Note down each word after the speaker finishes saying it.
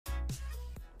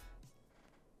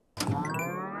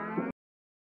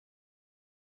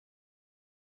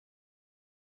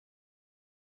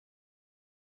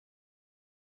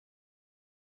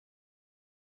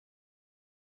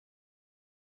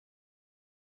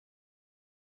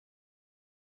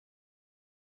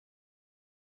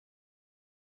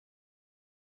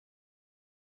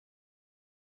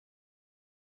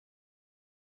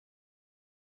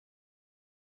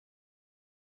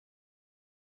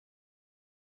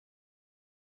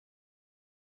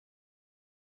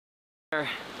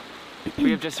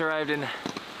We have just arrived in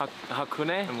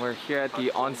Hakone and we're here at the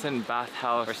onsen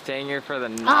bathhouse. We're staying here for the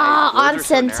night. Ah,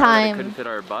 onsen time. Couldn't fit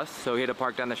our bus, so we had to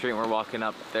park down the street and we're walking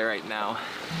up there right now.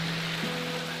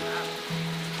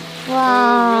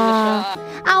 Wow.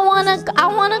 I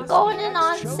wanna go in an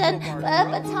onsen.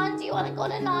 Baton, do you wanna go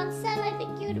to an onsen? I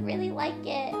think you'd really like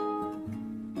it.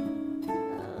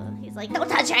 He's like, don't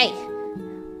touch me.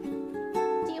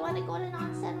 Do you wanna go to an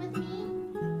onsen with me?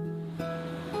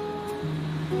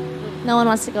 No one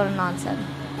wants to go to an onsen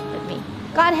with me.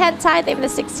 God, hentai, they've been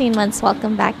 16 months.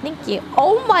 Welcome back. Thank you.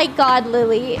 Oh my God,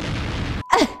 Lily.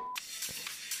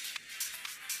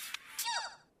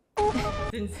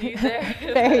 Didn't see you there.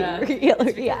 Very real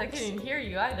reaction. I couldn't hear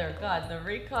you either. God, the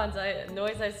Raycon's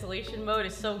noise isolation mode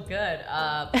is so good.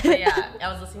 But yeah,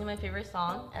 I was listening to my favorite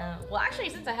song. Well, actually,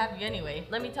 since I have you anyway,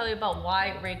 let me tell you about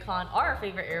why Raycon are our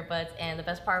favorite earbuds and the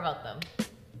best part about them.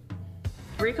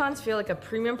 Raycons feel like a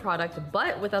premium product,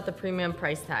 but without the premium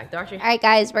price tag. They're actually. All right,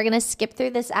 guys, we're gonna skip through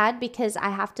this ad because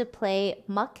I have to play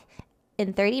Muck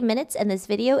in 30 minutes, and this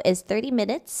video is 32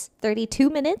 minutes.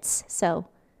 So.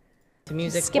 To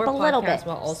music skip or a little podcasts bit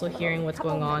while also hearing what's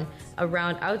going on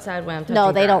around outside when I'm touching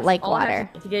No, they don't grass. like All water.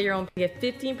 To get your own, get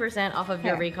 15% off of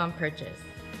your Raycon purchase.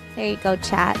 There you go,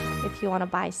 chat, if you want to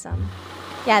buy some.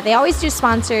 Yeah, they always do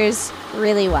sponsors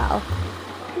really well.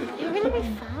 You're gonna be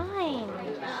fine.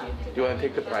 Do you want to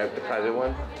take the private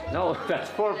one? No, that's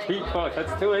for people.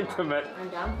 That's too intimate. I'm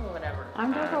down for whatever.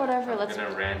 I'm down for whatever. Let's.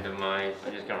 I'm gonna randomize.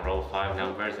 I'm just gonna roll 5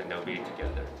 numbers and they'll be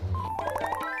together.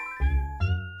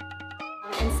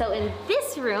 And so in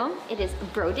this room, it is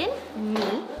Broden,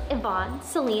 me, Yvonne,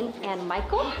 Celine, and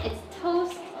Michael. It's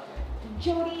Toast,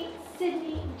 Jody,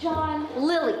 Sydney, John,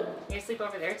 Lily. You sleep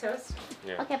over there, Toast?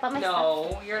 Yeah. Okay, but my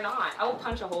No, you're not. I will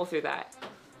punch a hole through that.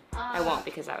 I won't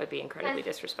because that would be incredibly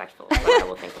disrespectful, but I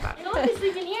will think about it. I want to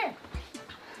sleep in here.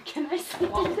 Can I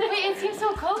sleep in there? Wait, it seems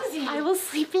so cozy. I will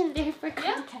sleep in there for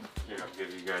content. Here, I'll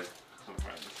give you guys some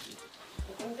privacy.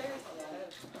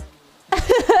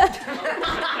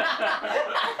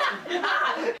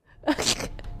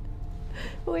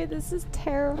 Wait, this is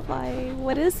terrifying.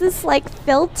 What is this, like,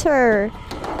 filter?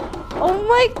 Oh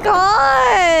my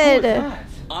God!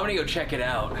 I'm gonna go check it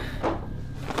out.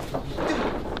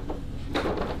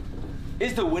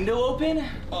 Is the window open?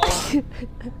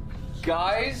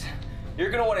 Guys, you're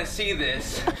gonna want to see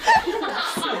this. What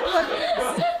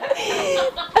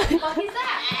is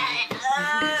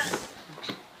that?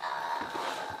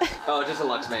 Oh, just a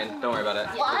Lux man. Don't worry about it.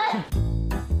 What?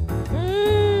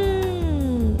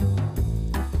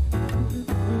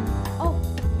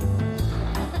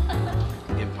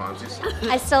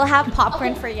 I still have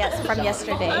popcorn from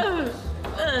yesterday.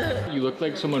 You look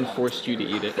like someone forced you to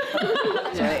eat it.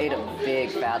 So I ate a big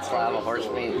fat slab of horse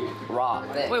meat, raw,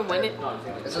 thick. Wait, when did?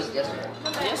 This was yesterday.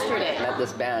 Yesterday. I met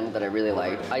this band that I really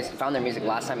liked. I found their music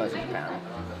last time I was in Japan.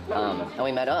 And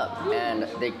we met up, and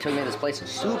they took me to this place,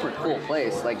 super cool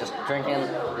place, like just drinking,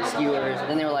 skewers.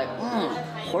 Then they were like,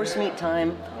 horse meat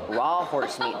time, raw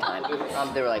horse meat time.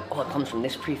 They were like, oh, it comes from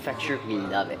this prefecture, we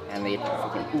love it. And they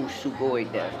fucking sugoi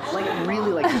there. Like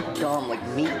really like gum, like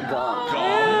meat gum.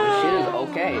 Shit is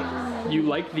okay. You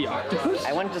like the octopus?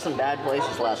 I went to some bad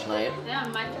places last night. Yeah,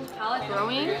 Michael's palate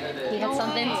growing. He had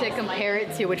something to compare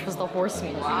it to, which was the horse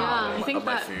meat. Yeah, I think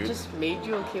that just made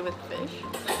you okay with fish.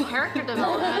 Character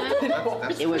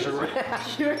development. It was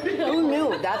who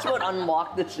knew? That's what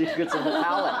unlocked the secrets of the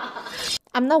palate.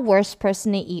 I'm the worst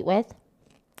person to eat with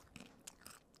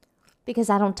because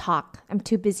I don't talk. I'm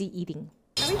too busy eating.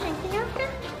 Are we drinking after?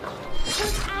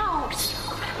 Ow!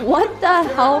 What the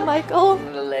hell, Michael?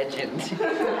 The legend.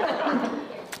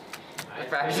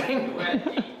 Practicing.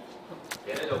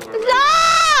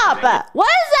 Stop! What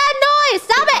is that noise?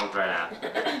 Stop it!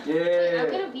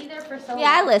 I'm gonna be there for so long.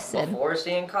 Yeah, I listen. Before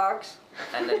seeing cocks,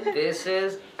 and then this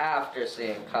is after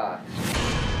seeing cocks.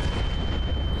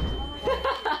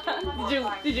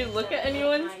 Did you look at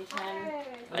anyone's?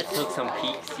 I took some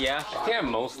peeks, yeah. I think I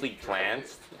mostly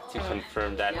glanced to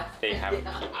confirm that they have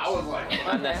peaks.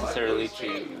 Not necessarily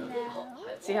to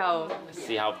See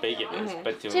how big it is,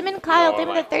 but to Jim and Kyle, more they've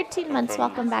been like 13 months. from-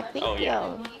 Welcome back. Thank Oh you.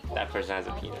 yeah, that person has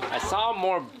a penis. I saw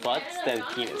more butts than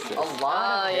penises. A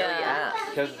lot of hairy ass.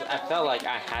 Because I felt like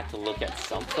I had to look at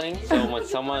something, so when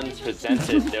someone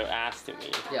presented their ass to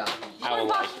me, Yeah. I would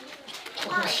like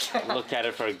look at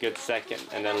it for a good second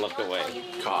and then look away.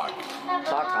 Cock.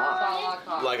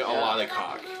 Cock. Like a lot of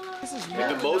cock.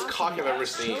 Like the most cock I've ever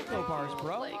seen.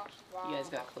 like you guys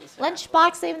got closer.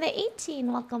 Lunchbox, they've been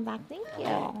 18. Welcome back. Thank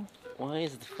you. Why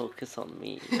is the focus on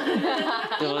me? You made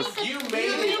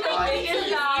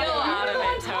it. Out of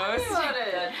it, Toast.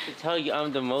 to tell you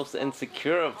I'm the most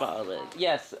insecure about it.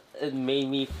 Yes, it made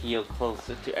me feel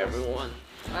closer to everyone.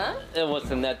 Huh? It was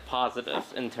a net positive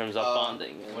in terms of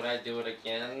bonding. Would I do it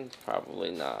again? Probably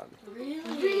not.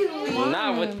 Really?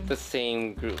 Not with the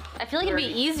same group. I feel like it'd be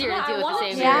easier to do with the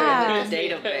same Yeah.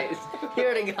 Database. You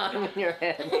already got them in your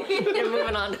head. You're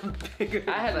moving on to bigger.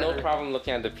 I had no problem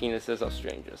looking at the penises of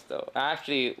strangers, though. I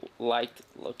actually liked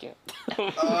looking at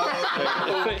them.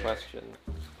 Question.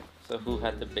 So who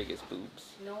had the biggest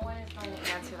boobs? No one is going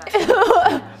to answer that.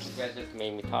 You guys just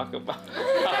made me talk about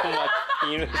how much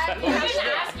penis I I didn't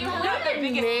ask you who had the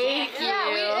biggest dick.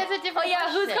 Yeah, it's a different Oh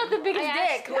yeah, who's got the biggest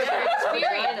dick? With their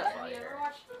experience. Have you ever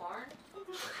watched porn?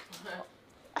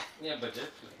 Yeah, but this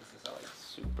penises are like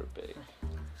super big.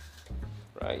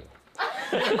 Right?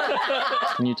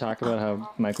 Can you talk about how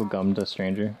Michael gummed a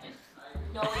stranger?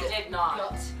 No, we did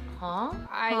not. Huh?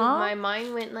 My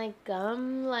mind went like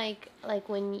gum, like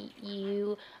when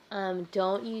you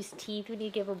don't use teeth when you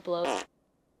give a blow.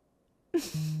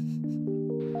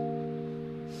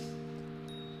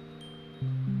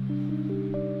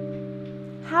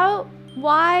 How?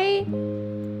 Why? I'm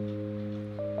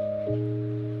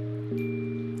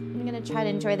gonna try to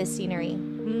enjoy the scenery.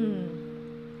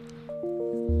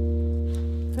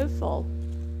 Hopeful.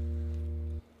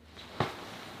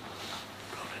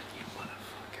 You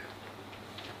motherfucker.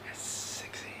 It's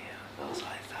 6 a.m. That's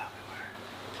what I thought we were.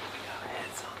 We got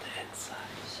heads on the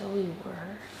inside. So we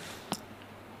were.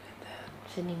 And then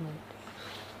Sydney moved.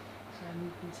 So I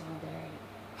moved in solidarity.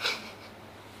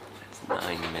 it's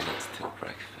 9 minutes till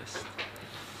breakfast.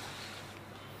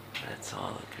 Let's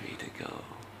all agree to go.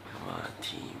 Come on,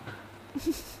 team. We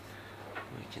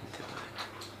can do it.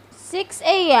 6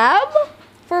 a.m.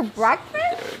 for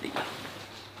breakfast? 30.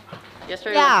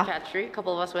 Yesterday Yeah. we went to Cat Street. A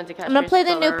couple of us went to Cat Street. I'm gonna play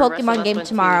the new Pokemon game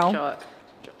tomorrow.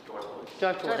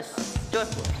 Joyfulness.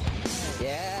 Joyfulness.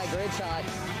 Yeah, great shot.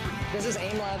 This is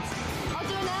aim labs. I'll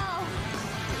do it now.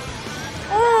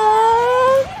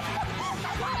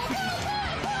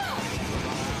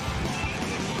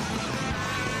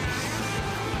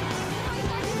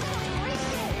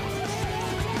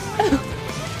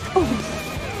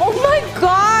 Oh my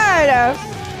god!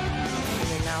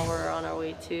 And now we're on our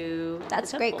way to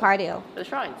That's the great temple. cardio. The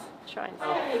shrines. Shrines.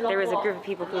 There was a group of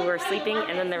people who were sleeping,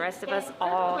 and then the rest of us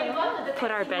all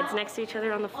put our beds next to each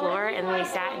other on the floor, and then we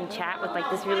sat and chat with like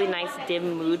this really nice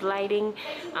dim mood lighting.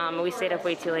 We stayed up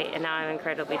way too late, and now I'm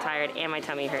incredibly tired, and my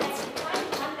tummy hurts.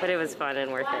 But it was fun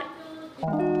and worth it.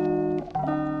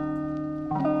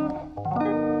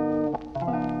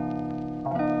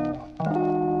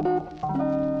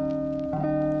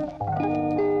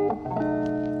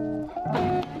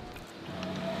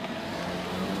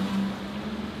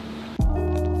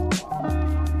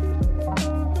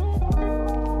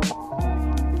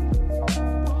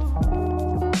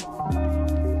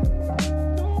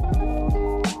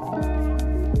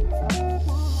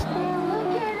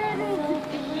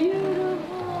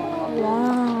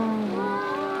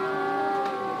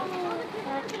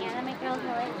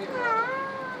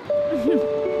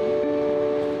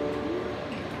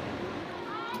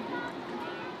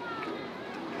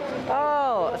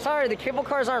 Oh, sorry, the cable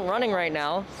cars aren't running right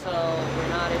now, so we're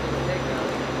not able to take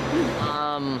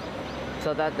them.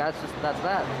 So that's that.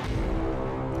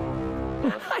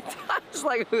 I was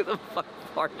like, who the fuck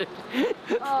farted?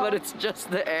 But it's just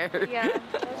the air. Yeah.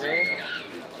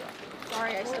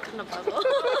 Sorry, I stepped in a puzzle.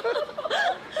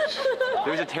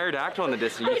 There's a pterodactyl in the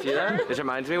distance. You see that? This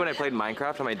reminds me when I played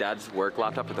Minecraft on my dad's work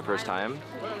laptop for the first time,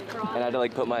 and I had to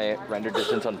like put my render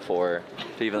distance on 4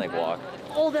 to even like walk.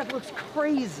 Oh, that looks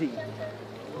crazy.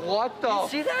 What the You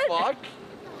see that? fuck?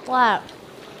 What?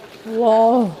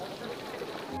 Whoa.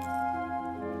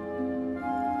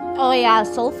 Oh yeah,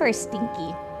 sulfur is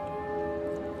stinky.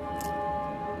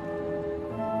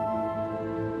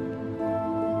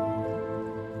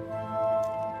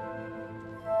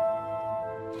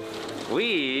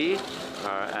 We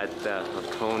are at the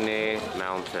Hakone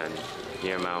Mountain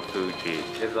near Mount Fuji.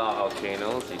 There's a lot of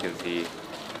volcanoes. You can see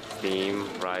steam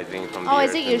rising from the Oh, earth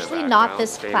is it in the usually not background.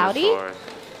 this Famous cloudy? for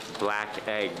black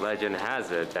egg. Legend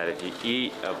has it that if you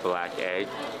eat a black egg,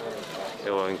 it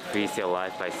will increase your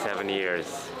life by 7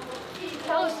 years.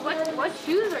 Tell us, what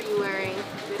shoes are you wearing?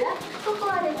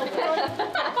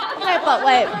 Wait, but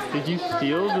wait. Did you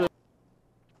steal the...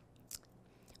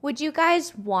 Would you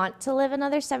guys want to live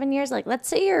another 7 years? Like, let's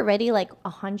say you're already like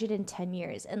 110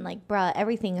 years and like, bruh,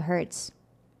 everything hurts.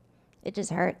 It just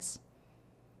hurts.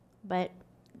 But,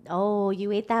 oh,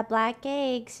 you ate that black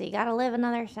egg, so you gotta live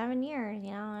another 7 years,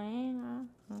 you know?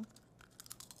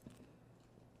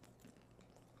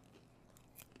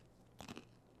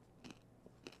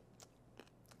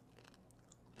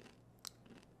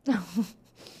 You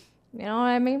know what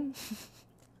I mean?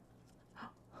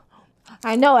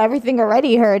 I know everything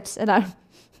already hurts, and I'm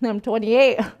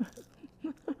 28.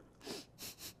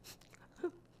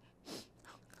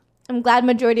 I'm glad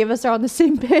majority of us are on the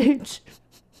same page.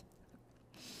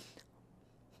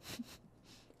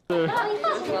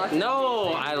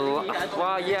 No,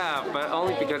 well, yeah, but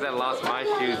only because I lost my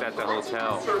shoes at the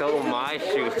hotel. Stole my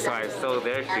shoes, so I stole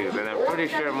their shoes, and I'm pretty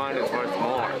sure mine is worth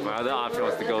more. My other option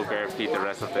was to go bare feet the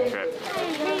rest of the trip. I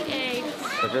hate eggs.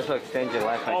 But this will extend your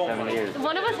life by 7 years.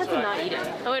 One of us has to not eat it.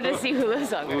 I wanted to see who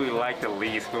lives on Who we like the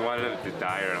least. We wanted it to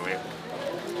die earlier.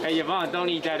 Hey, Yvonne, don't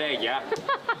eat that egg, yeah?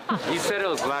 You said it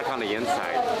was black on the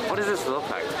inside. What does this look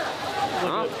like?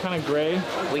 Huh? Kind of gray.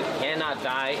 We cannot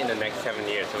die in the next 7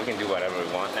 years, so we can do whatever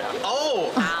we want now.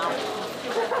 Oh!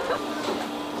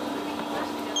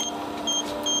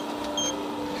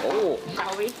 Oh!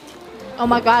 Shall we? Oh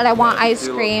my god, I want ice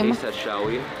cream. Taste test, shall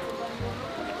we?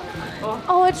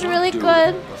 Oh, it's really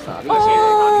good.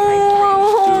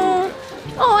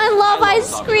 Oh, I love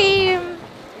ice cream.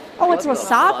 Oh, it's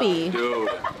wasabi. Dude.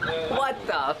 What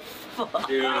the fuck?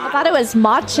 Dude. I thought it was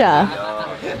matcha.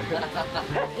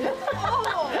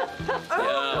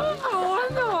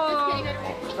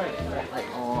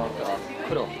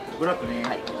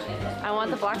 I want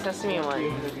the black sesame one.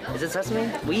 Is it sesame?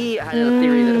 We had a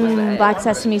theory that it was the egg. Black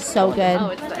sesame's so good. Oh,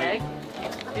 it's the egg?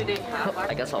 Do they have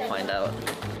black? I guess I'll find out.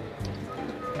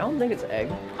 I don't think it's egg.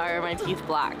 Why are my teeth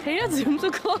black? Can you not zoom so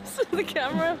close to the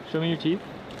camera? Show me your teeth.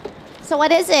 So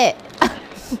what is it?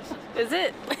 Is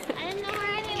it? I didn't know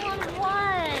where anyone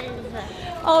was.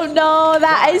 Oh no,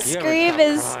 that ice cream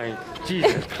is...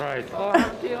 Jesus Christ. Oh,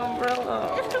 the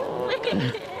umbrella.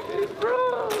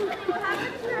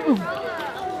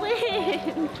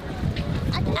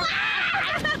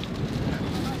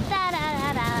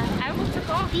 I almost took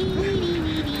off.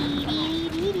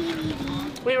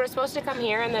 We were supposed to come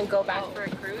here and then go back for a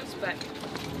cruise, but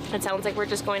it sounds like we're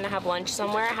just going to have lunch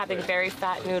somewhere, having very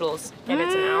fat noodles, and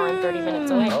it's an hour and 30 minutes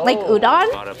away. Like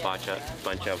udon? Bought a bunch of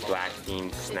black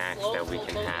themed snacks that we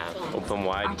can have. Open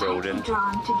wide, Broden.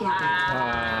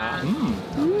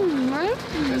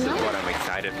 This is what I'm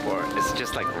excited for. It's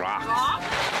just like rocks.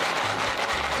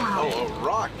 Oh, a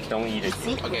rock. Don't eat it.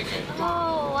 Okay.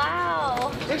 Oh,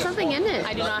 wow. There's something in it.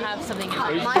 I do not have something in Oh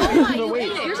it. my,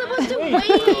 you're supposed to wait,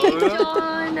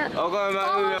 John.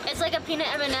 Okay, It's like a peanut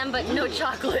M&M, but no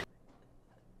chocolate.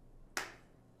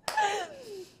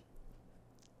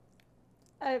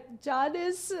 John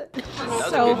is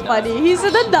so funny. He's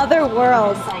in another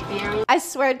world. I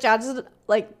swear, John's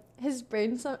like his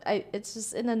brain's. It's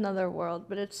just in another world,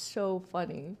 but it's so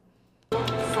funny.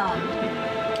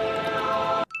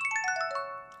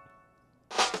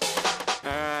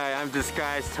 Alright, I'm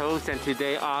Disguised Host, and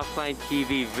today Offline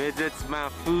TV visits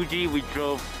Mount Fuji. We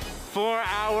drove 4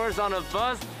 hours on a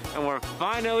bus, and we're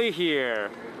finally here.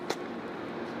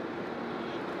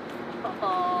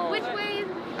 Which way?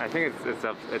 I think it's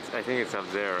up. I think it's up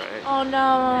there, right? Oh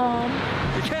no.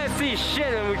 We can't see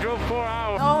shit, and we drove 4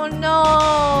 hours. Oh no.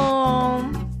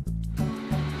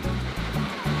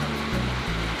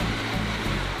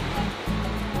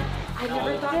 I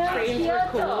never thought trains were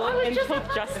cool until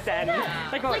just then.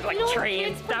 Like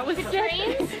trains. That was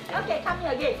trains. Okay, come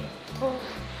here again.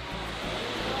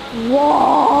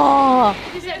 Whoa.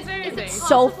 You didn't say anything.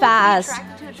 So fast.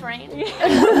 Attracted to a train?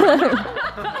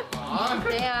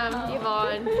 Damn,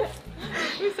 Yvonne.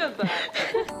 Who said that?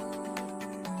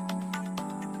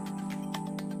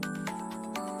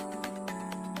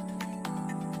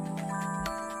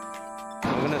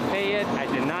 I'm gonna say it. I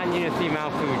did not need to see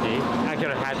Mount Fuji. I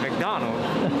could have had McDonald's.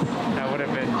 That would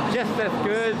have been just as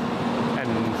good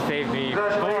and saved me 4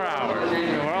 hours.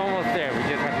 And we're almost there. We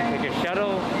just have to take a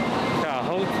shuttle to a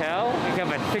hotel. We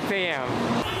come at 6 a.m.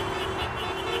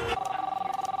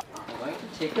 I'm going to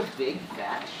take a big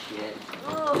fat shit.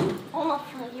 Oh,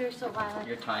 you're so violent.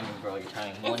 You're timing, bro. You're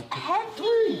timing. One,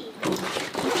 Heavy.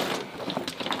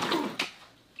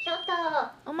 Shut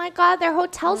up. Oh my god, their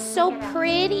hotel's so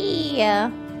pretty.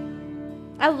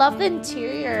 I love the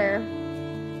interior.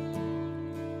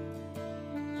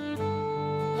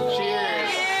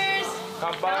 Cheers.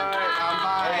 Come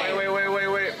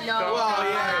Wait. No. Oh,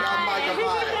 yeah.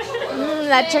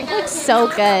 That drink looks so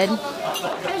good.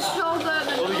 It's so good.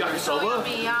 Oh, you got your soba?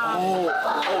 Yeah. Oh,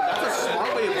 that's a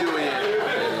smart way of doing it.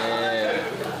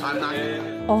 Yeah. I'm not.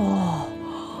 Oh.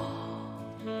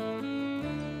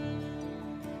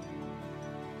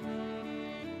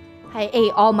 I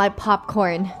ate all my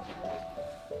popcorn.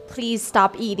 Please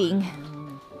stop eating.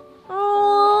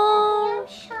 Oh. I'm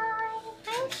shy. I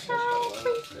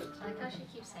like how she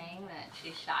keeps saying that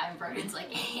she's shy and Broden's like,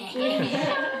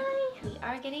 we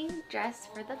are getting getting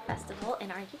dressed for the festival in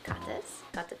our yucatas.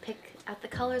 Got to pick out the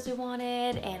colors we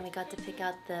wanted, and we got to pick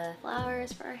out the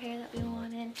flowers for our hair that we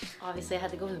wanted. Obviously, I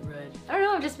had to go with red. I don't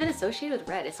know, I've just been associated with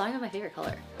red. It's not even my favorite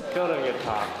color. Killed on your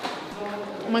top.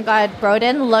 Oh my god,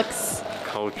 Broden looks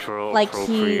Cultural like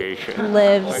appropriation. he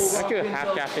lives. Like, you're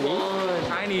half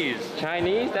Japanese?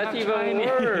 Chinese? That's even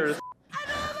worse.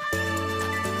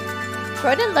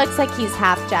 Broden looks like he's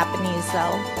half Japanese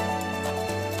though.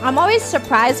 I'm always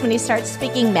surprised when he starts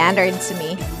speaking Mandarin to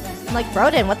me. I'm like,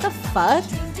 Broden, what the fuck?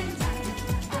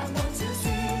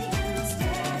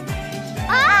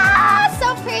 Ah,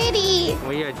 so pretty!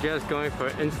 We are just going for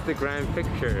Instagram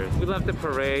pictures. We love the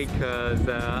parade because,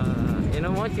 you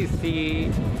know, once you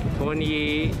see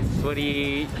 20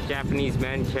 sweaty Japanese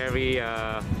men carry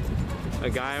a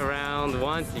guy around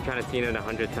once, you kind of seen it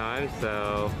 100 times.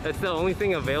 So that's the only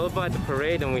thing available at the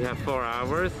parade, and we have 4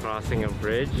 hours crossing a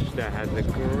bridge that has a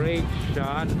great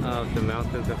shot of the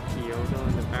mountains of Kyoto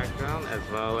in the background, as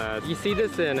well as you see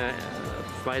this in a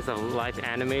slice of life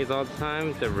animes all the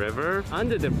time. The river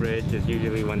under the bridge is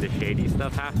usually when the shady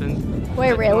stuff happens. Wait,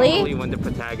 That's really? normally when the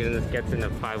protagonist gets in a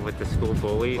fight with the school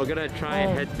bully. We're gonna try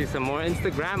and head to some more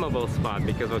Instagrammable spot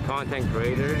because we're content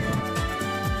creators.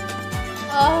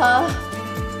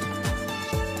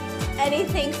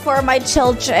 Anything for my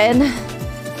children.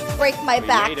 Break my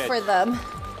back made it. for them.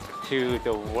 To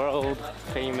the world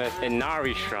famous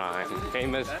Inari Shrine,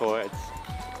 famous for its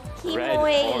red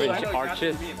orange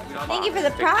arches. Thank you for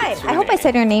the pride. I hope I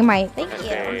said your name right. Thank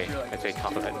you. As they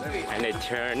call it. And they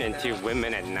turn into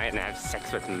women at night and have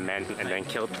sex with men and then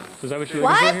kill them. Is that what you're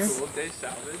What? looking for here?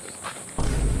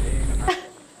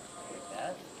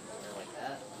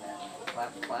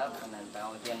 Clap, and then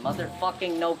bow again.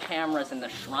 Motherfucking no cameras in the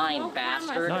shrine,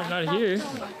 bastard. Not here.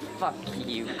 Fuck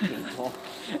you, people.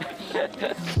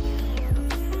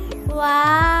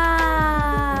 Wow.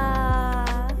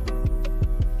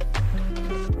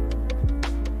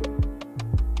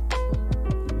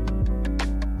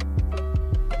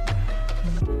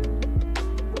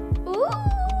 Ooh,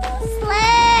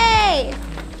 slay!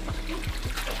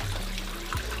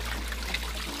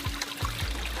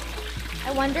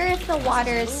 I wonder if the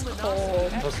water is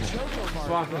cold. Let's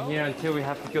walk in here until we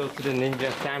have to go to the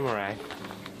Ninja Samurai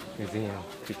Museum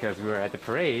because we were at the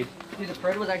parade. Dude, the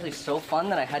parade was actually so fun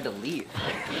that I had to leave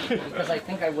because I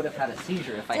think I would have had a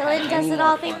seizure if I had Dylan any does it more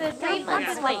all fun. things the 3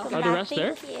 months. Welcome Are the back. rest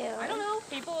there? Thank you. I don't know,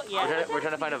 people. We're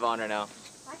trying to find Yvonne right now.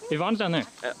 Yvonne's down there.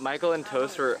 Michael and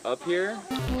Toast were up here.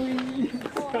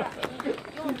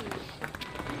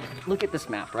 Look at this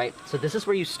map, right? So this is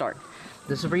where you start.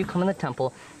 This is where you come in the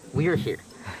temple. We are here.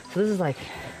 So this is like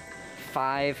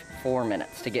 4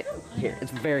 minutes to get here.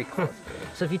 It's very close.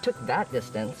 So if you took that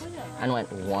distance and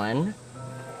went 1,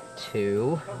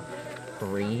 2,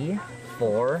 3,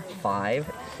 4, 5,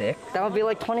 6, that would be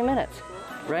like 20 minutes,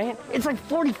 right? It's like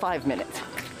 45 minutes.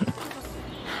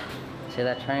 See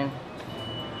that train?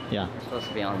 Yeah, We're supposed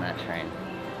to be on that train.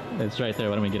 it's right there.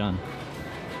 Why don't we get on?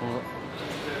 Well,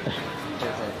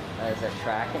 there's a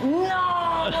track.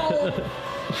 No!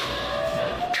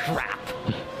 Crap.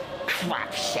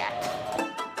 Crap shit.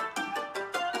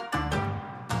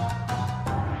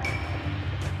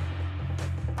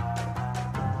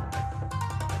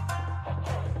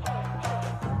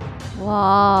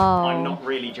 Wow. I'm not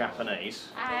really Japanese.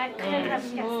 I couldn't have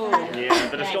guessed that. Yeah,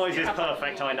 the disguise is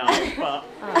perfect, I know, but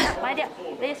My dear,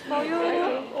 this for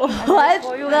you. What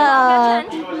the?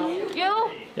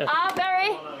 You Yes. are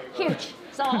very huge,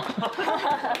 so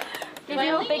give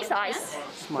you a big size.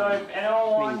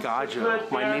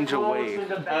 Ningajo, my ninja wave.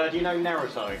 do you know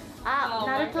Naruto?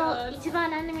 Naruto,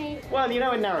 ichiban anime. Well, you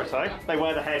know in Naruto, they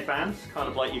wear the headbands, kind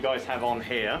of like you guys have on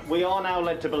here. We are now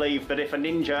led to believe that if a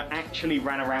ninja actually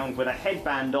ran around with a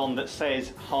headband on that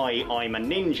says, "Hi, I'm a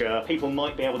ninja," people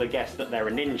might be able to guess that they're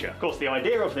a ninja. Of course, the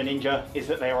idea of the ninja is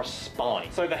that they are a spy.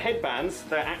 So the headbands,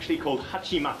 they're actually called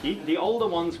hachimaki. The older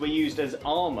ones were used as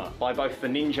armor by both the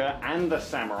ninja and the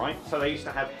samurai, so they used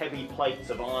to have heavy plates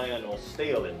of iron or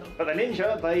steel in them. But the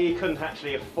ninja, they couldn't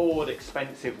actually afford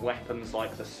expensive weapons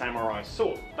like the samurai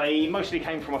sword. They mostly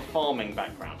came from a farming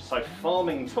background, so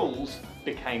farming tools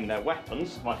became their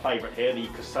weapons. My favourite here, the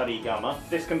kusari gama.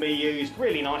 This can be used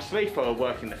really nicely for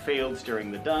working the fields during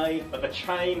the day, but the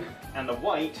chain and the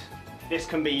weight, this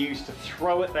can be used to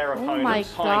throw at their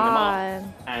opponents, tying them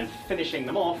up and finishing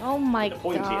them off with the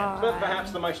pointy end. But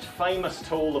perhaps the most famous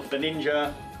tool of the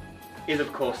ninja is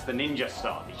of course the ninja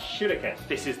star, the shuriken.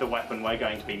 This is the weapon we're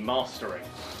going to be mastering.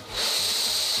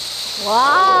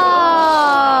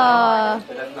 Wow.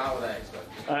 That's not what I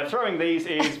expected. Throwing these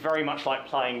is very much like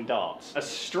playing darts. A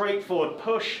straightforward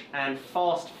push and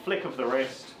fast flick of the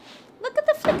wrist Look at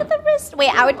the flick of the wrist. Wait,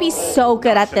 I would be so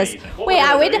good at this. Wait,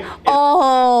 I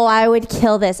would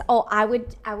kill this. Oh, I would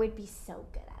be so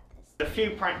good at this. A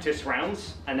few practice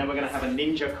rounds, and then we're going to have a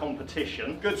ninja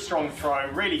competition. Good strong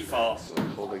throw, really fast.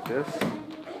 Hold like this.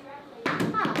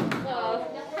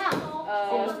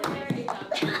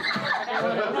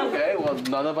 Okay, well,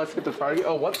 none of us hit the target.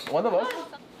 Oh, one of us.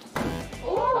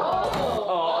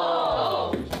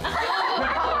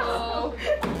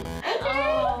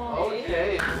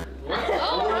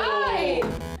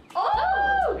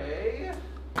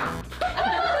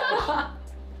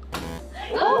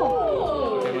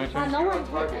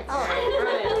 Okay. All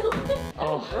right.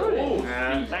 Okay.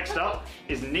 Next up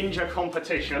is ninja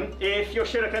competition. If your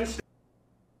shuriken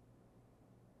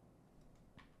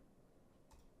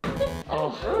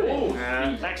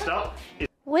next up is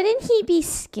Wouldn't he be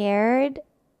scared?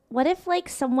 What if like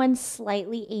someone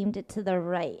slightly aimed it to the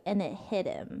right and it hit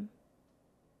him?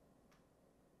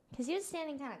 Because he was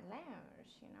standing kind of close,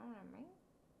 you know what I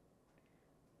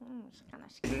mean? It's kind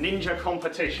of scary. ninja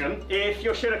competition. If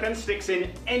your shuriken sticks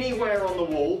in anywhere on the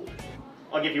wall,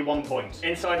 I'll give you 1 point.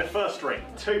 Inside the first ring,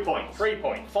 2 points, 3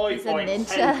 points, 5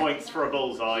 points, 10 points for a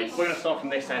bullseye. We're gonna start from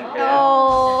this end here.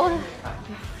 Oh.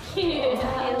 Wait.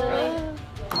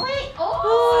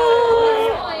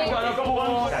 I've got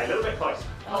one. Okay, a little bit close.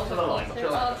 Up to the line. Up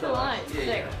to the line.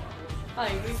 Sick. Oh,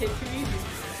 you hit too easy.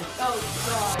 Oh,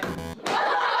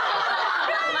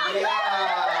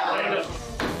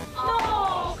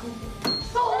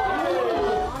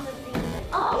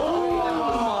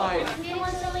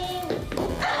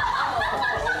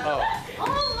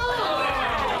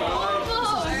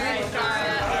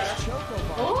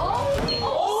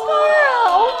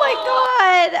 God.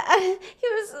 He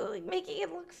was like, making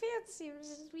it look fancy. It was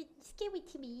just scary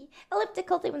to me.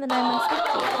 Elliptical thing with the 9 months.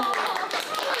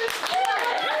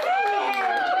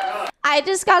 I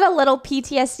just got a little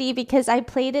PTSD because I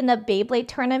played in a Beyblade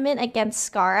tournament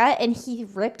against Skara and he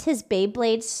ripped his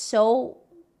Beyblade so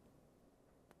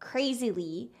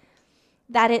crazily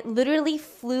that it literally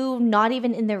flew not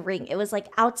even in the ring. It was like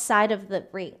outside of the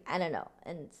ring. I don't know.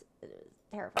 And it was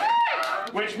terrifying.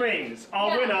 Which means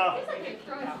our winner, I'm going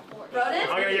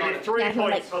to give you 3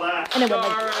 points for that. And it went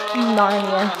like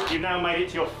Narnia. You've now made it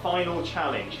to your final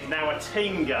challenge. Now a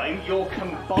team game, your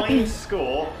combined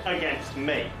score against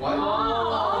me.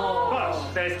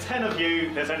 But there's 10 of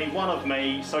you, there's only 1 of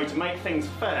me, so to make things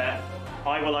fair,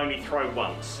 I will only throw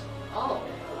once.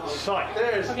 So,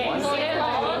 there's one. No,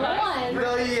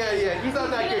 yeah, he's not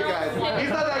that good, guys.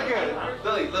 He's not that good.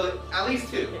 Lily, at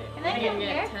least 2. Can I come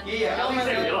here? Yeah, at least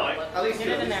 2. At least 2.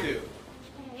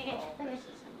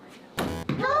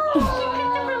 No! She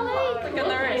picked up her leg. Look at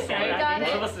the wrist. One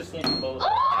of us just needs both.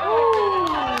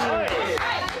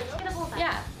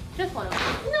 Yeah, just one of them.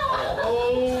 No!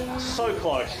 oh, so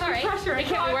close. Sorry. It can't be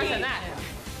worse than that.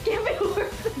 Can't be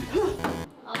worse than that.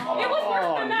 It was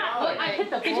worse than that. Look, I hit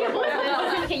the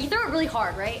floor. Okay, you throw it really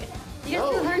hard, right? You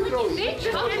have to hurt like you big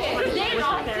chuck it. Big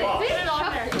chuck it. Big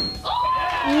chuck it.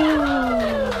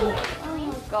 Oh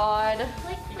my god.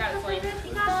 Like, You got it, Slade.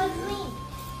 you got it, Slade.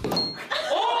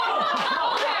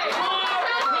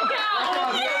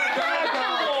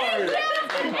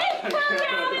 I'm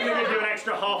going to give you an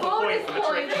extra half a point for the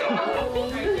trick shot.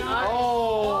 Okay.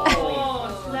 Oh!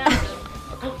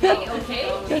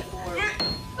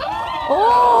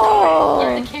 You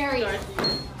have to carry it.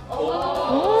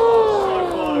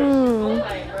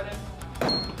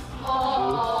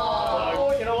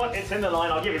 You know what? It's in the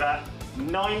line. I'll give you that.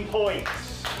 9 points.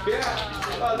 Yeah.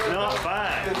 Not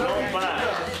bad. Not bad. What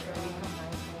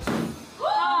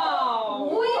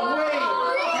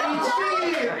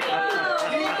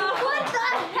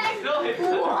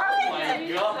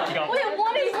the heck? Wait,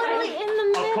 one is literally in the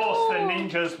middle. Of course, the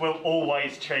ninjas will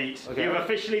always cheat. You've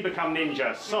officially become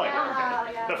ninja. So,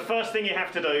 the first thing you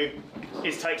have to do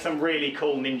is take some really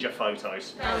cool ninja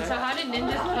photos. So how did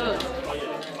ninjas pose?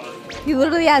 He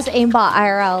literally has aimbot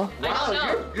IRL.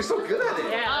 Wow, you're so good at it.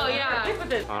 Yeah. Oh yeah.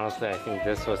 Honestly, I think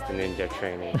this was the ninja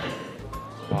training.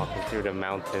 Walking through the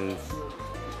mountains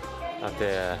of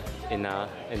the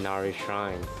Inari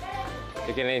shrines.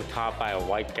 You're getting taught by a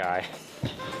white guy.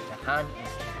 Japan is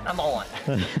number 1.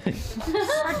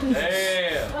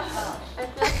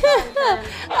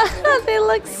 They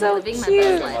look so cute.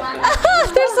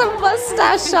 There's a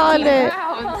mustache on it.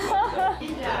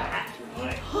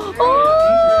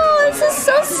 Oh, this is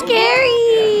so scary.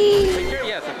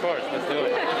 Yes, of course. Let's do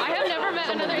it. I have never met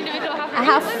another individual half. I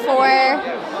have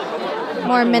 4.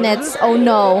 More minutes. Oh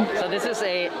no. So this is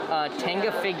a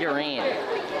Tenga figurine.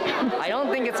 I don't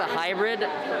think it's a hybrid,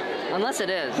 unless it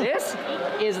is. This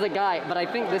is the guy, but I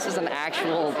think this is an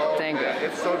actual Tenga.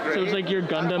 It's so great. So it's like your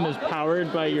Gundam is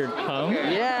powered by your tongue?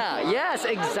 Yeah, yes,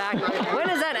 exactly. When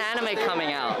is that anime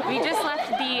coming out? We just left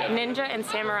the Ninja and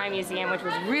Samurai Museum, which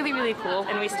was really, really cool.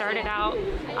 And we started out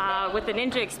with the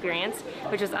ninja experience,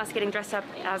 which was us getting dressed up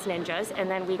as ninjas. And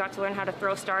then we got to learn how to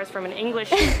throw stars from an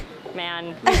English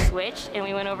man. We switched and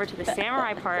we went over to the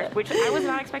samurai part, which I was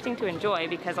not expecting to enjoy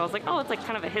because I was like, oh, it's like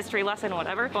kind of a history lesson or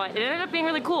whatever. But it ended up being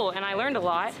really cool and I learned a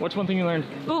lot. What's one thing you learned?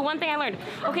 Ooh, one thing I learned.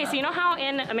 Okay, so you know how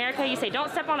in America you say,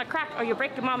 don't step on a crack or you'll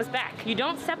break your mama's back. You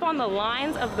don't step on the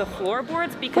lines of the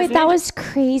floorboards because— Wait, that was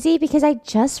crazy because I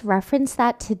just referenced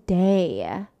that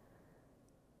today.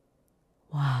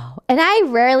 Wow. And I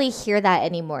rarely hear that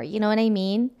anymore. You know what I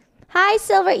mean? Hi,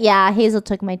 Silver. Yeah, Hazel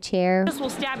took my chair. This will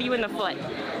stab you in the foot.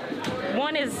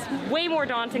 One is way more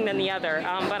daunting than the other,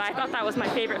 but I thought that was my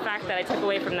favorite fact that I took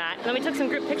away from that. And then we took some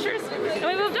group pictures and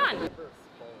we moved on.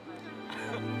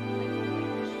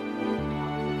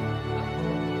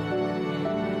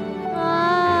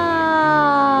 Ah.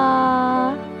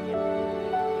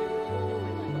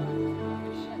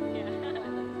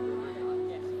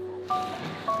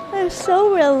 They're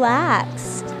so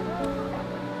relaxed.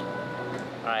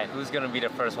 Alright, who's gonna be the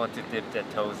first one to dip their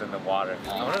toes in the water?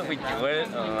 I wonder if we do it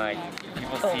and like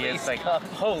people see us like,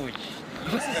 holy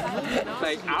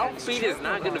like our feet is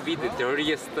not gonna be the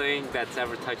dirtiest thing that's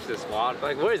ever touched this water.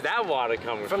 Like where's that water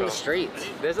coming from? From the streets.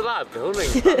 There's a lot of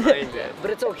buildings behind it.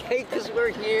 But it's okay because we're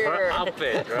here. We're up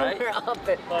it, right? We're up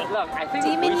it. Look, I think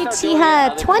Demon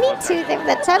Uchiha 22 for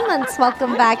the 10 months.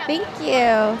 Welcome back. Thank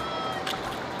you.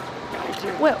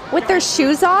 With their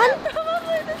shoes on? I'm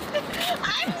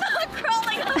not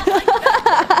crawling up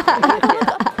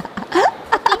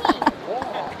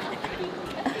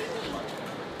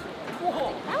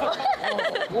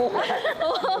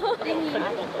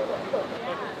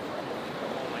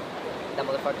That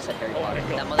motherfucker said Harry Potter.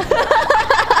 That motherfucker.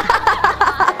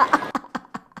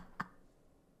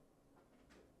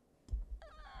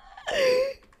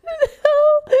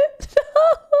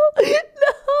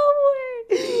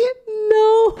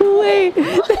 No way.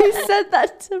 They said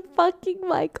that to fucking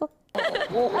Michael. That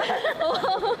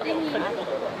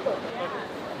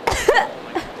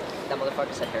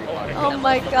motherfucker said Harry Potter. Oh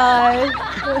my god.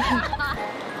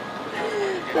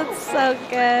 That's so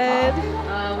good.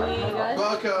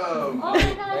 Welcome.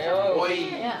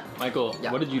 Michael,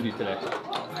 what did you do today?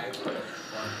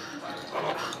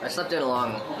 I slept in a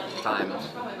long time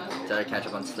to catch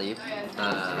up on sleep,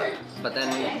 but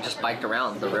then just biked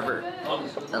around the river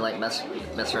and like mess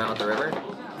around with the river.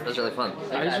 It was really fun.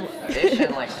 I had fish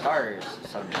and like stars.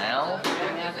 So now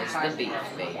it's the beef,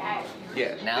 baby.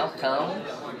 Yeah. Now come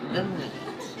the meat.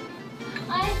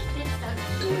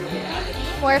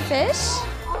 More fish?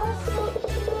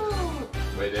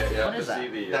 Wait, yeah, What is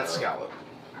that? That's scallop.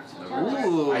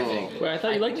 Ooh. I think. Wait, I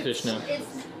thought you liked fish now.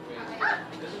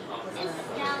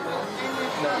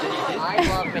 I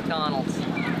love McDonald's.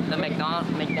 The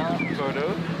McDonald's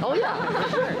photo? Oh yeah, for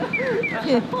sure.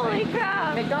 Holy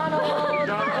crap! McDonald's!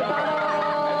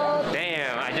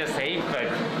 Damn, I just ate, but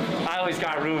I always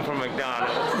got room for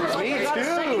McDonald's. Me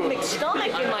too.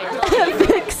 McStomach in my tummy.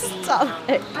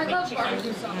 McStomach. I love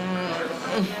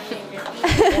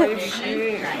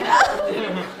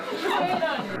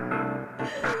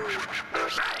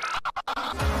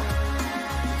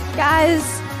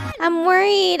Guys, I'm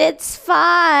worried. It's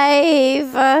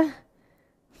 5.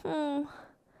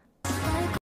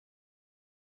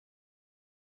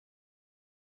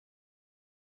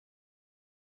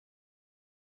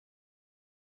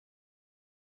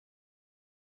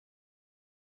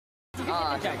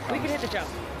 We can hit the jump.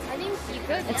 I think you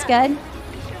could. It's good.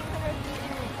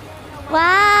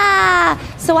 Wow.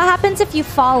 So what happens if you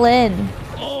fall in?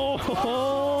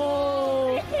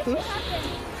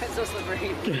 It's so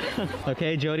slippery.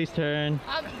 Okay, Jody's turn.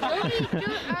 Jody,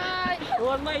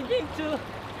 What my game too?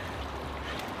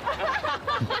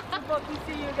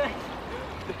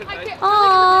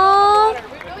 Aww.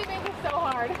 we really made this so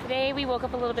hard. Today we woke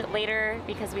up a little bit later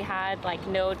because we had like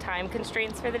no time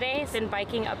constraints for the day. Been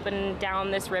biking up and down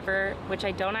this river, which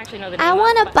I don't actually know the name I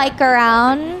want of, to bike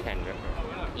around.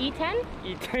 E10?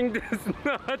 Eating this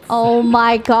nuts. Oh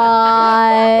my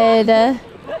god.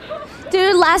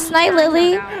 Dude, last night,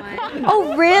 Lily.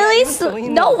 Oh, really?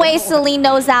 No way Celine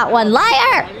knows that one.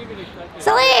 Liar!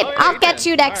 Celine, I'll get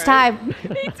you next time. Me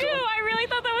too! I really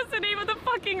thought that was the name of the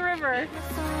fucking river.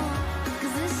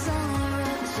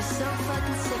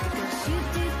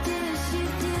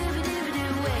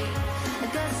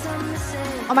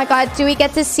 Oh my god, do we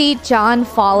get to see John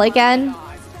fall again?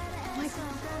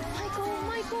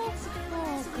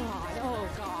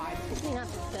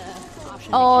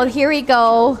 Oh, here we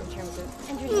go.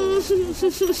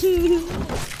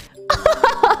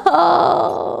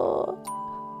 Oh.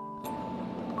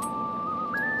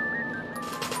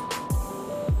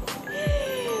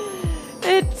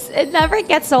 It never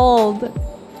gets old.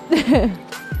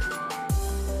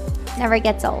 Never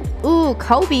gets old. Ooh,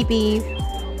 Kobe beef.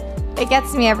 It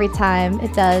gets me every time.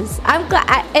 It does. I'm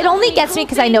glad. It only gets me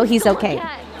because I know he's okay.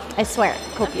 I swear.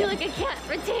 I feel like I can't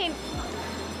retain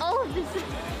all of this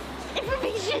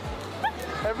information.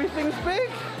 Everything's big.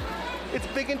 It's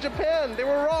big in Japan. They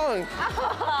were wrong.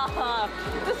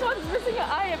 This one's missing an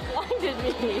eye. It blinded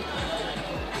me.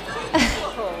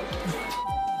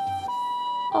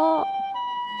 Oh.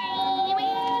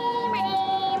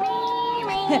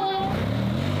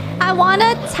 I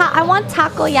want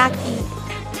takoyaki.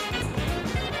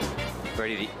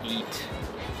 Ready to eat.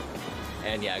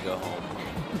 And yeah, go home.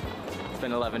 It's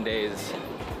been 11 days,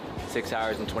 6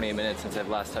 hours and 28 minutes since I've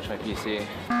last touched my PC.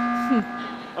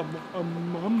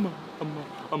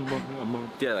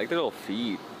 Yeah, like their little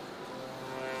feet.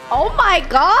 Oh my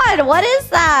god, what is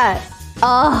that?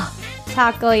 Oh,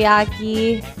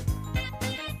 takoyaki.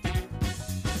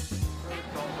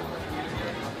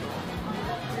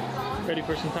 Ready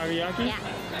for some takoyaki? Yeah.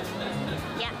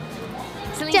 Yeah.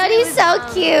 Jody's so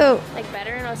cute. Like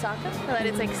better in Osaka, so that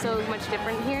it's like so much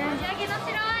different here.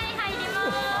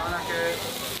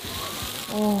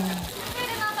 Oh.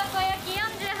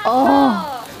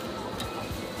 Oh.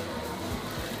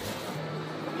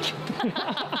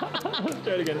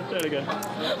 Try it again. Try it again.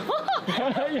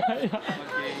 Yeah.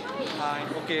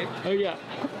 Okay. Oh yeah.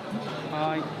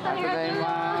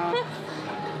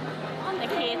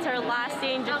 Okay, it's our last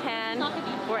day in Japan.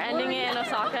 We're ending it in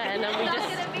Osaka, and then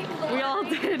we all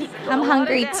did. I'm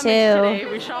hungry too. Today.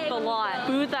 We shopped a lot.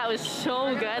 Food that was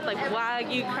so good, like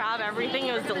wagyu, crab, everything.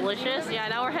 It was delicious. Yeah,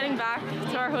 now we're heading back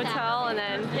to our hotel, and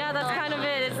then yeah, that's kind of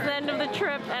it. It's the end of the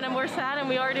trip, and then we're sad, and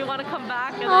we already want to come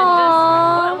back. And then just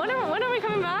when are we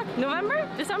coming back? November?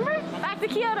 December? Back to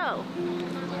Kyoto.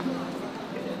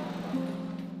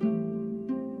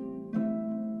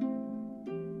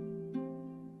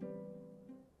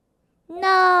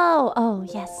 No. Oh,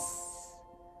 yes.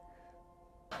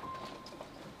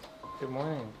 Good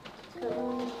morning.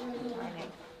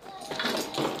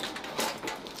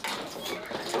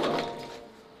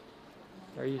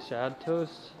 Are you sad,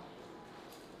 Toast?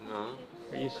 No.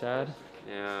 Are you sad?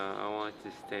 Yeah, I want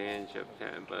to stay in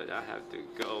Japan, but I have to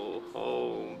go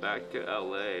home, back to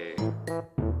LA.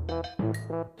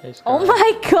 Hey, Scott. Oh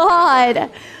my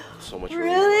god. So much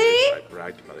Really? I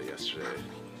bragged about it yesterday.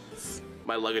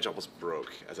 My luggage almost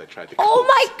broke as I tried to. Oh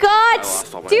my I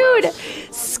lost all god, my dude! mask.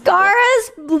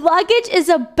 Scara's luggage is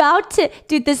about to.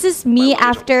 Dude, this is me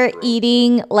after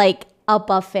eating like a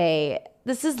buffet.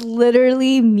 This is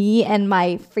literally me and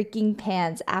my freaking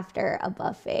pants after a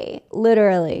buffet.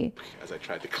 Literally. As I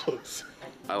tried to close,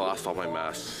 I lost all my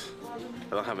masks.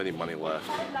 I don't have any money left.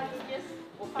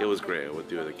 It was great. I would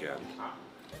do it again.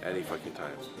 Any fucking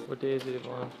time. What day is it,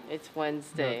 Yvonne? It's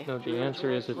Wednesday. No, the answer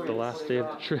is it's the last day of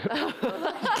the trip. I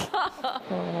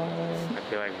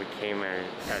feel like we came as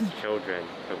children,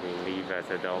 but we leave as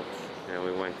adults. You know,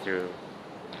 we went through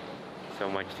so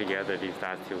much together these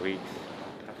last 2 weeks.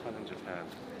 Have fun in Japan.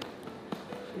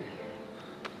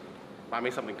 Buy me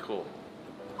something cool.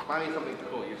 Buy me something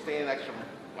cool. You're staying extra,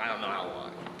 I don't know how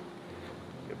long.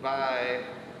 Goodbye.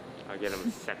 I'll get him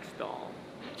a sex doll.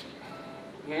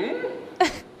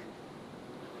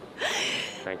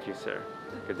 Thank you, sir.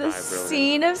 Goodbye, The brilliant.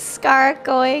 scene of Scar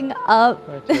going up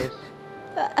Bye, Toast.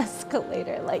 the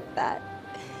escalator like that.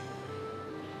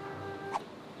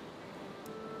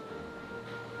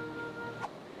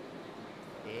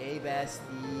 Hey,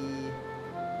 bestie.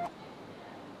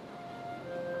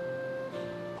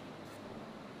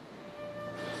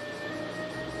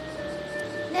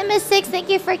 Nemesis, thank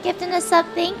you for gifting us up.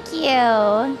 Thank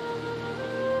you.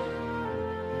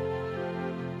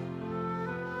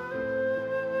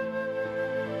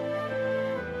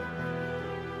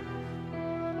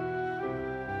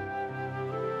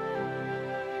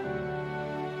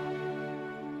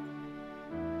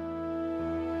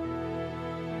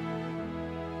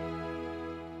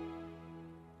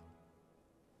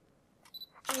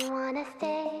 I wanna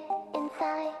stay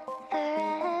inside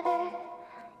forever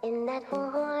in that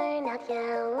worn out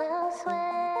yellow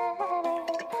sweater.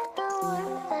 The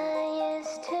warmth I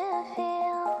used to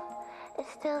feel is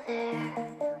still there.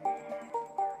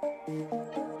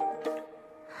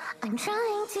 I'm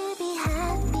trying to be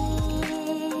happy.